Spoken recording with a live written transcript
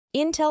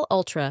Intel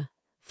Ultra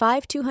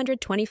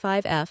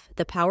 5225F,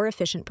 the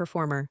power-efficient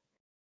performer.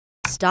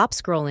 Stop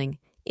scrolling.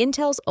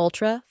 Intel's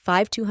Ultra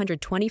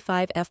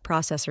 5225F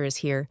processor is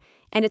here,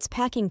 and it's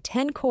packing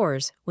 10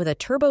 cores with a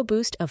turbo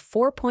boost of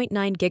 4.9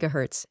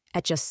 GHz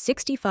at just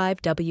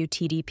 65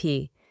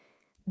 WTDP.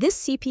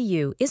 This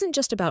CPU isn't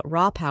just about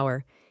raw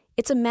power,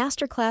 it's a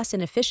masterclass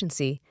in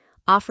efficiency,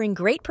 offering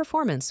great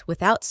performance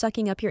without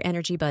sucking up your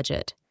energy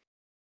budget.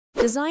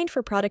 Designed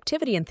for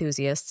productivity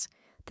enthusiasts,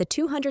 the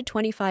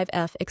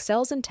 225F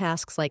excels in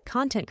tasks like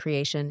content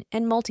creation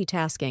and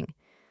multitasking.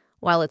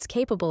 While it's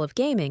capable of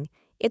gaming,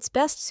 it's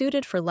best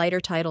suited for lighter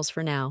titles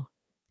for now.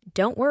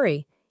 Don't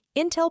worry,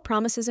 Intel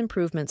promises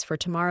improvements for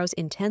tomorrow's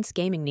intense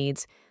gaming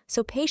needs,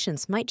 so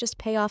patience might just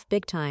pay off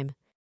big time.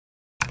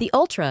 The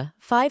Ultra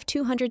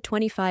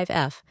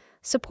 5225F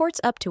supports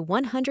up to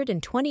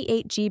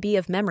 128 GB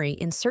of memory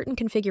in certain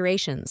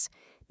configurations,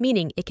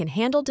 meaning it can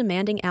handle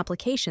demanding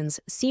applications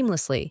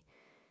seamlessly.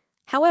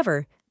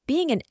 However,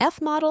 being an F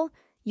model,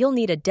 you'll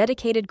need a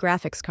dedicated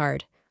graphics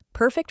card,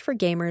 perfect for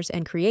gamers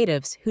and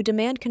creatives who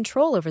demand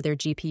control over their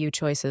GPU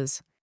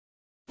choices.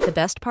 The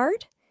best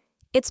part?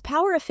 Its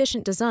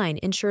power-efficient design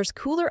ensures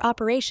cooler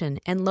operation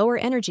and lower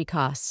energy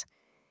costs.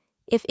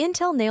 If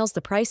Intel nails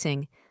the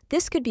pricing,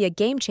 this could be a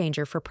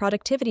game-changer for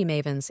productivity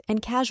mavens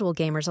and casual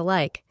gamers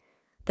alike.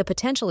 The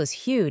potential is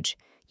huge,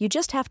 you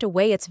just have to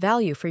weigh its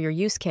value for your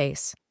use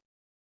case.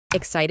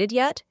 Excited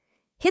yet?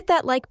 Hit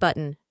that like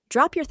button,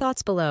 drop your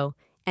thoughts below,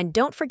 and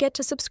don't forget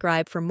to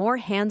subscribe for more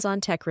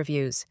hands-on tech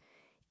reviews.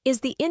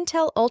 Is the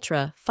Intel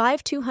Ultra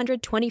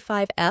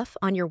 5225F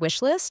on your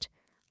wish list?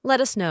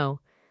 Let us know.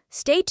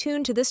 Stay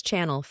tuned to this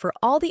channel for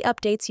all the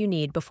updates you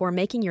need before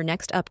making your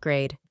next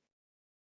upgrade.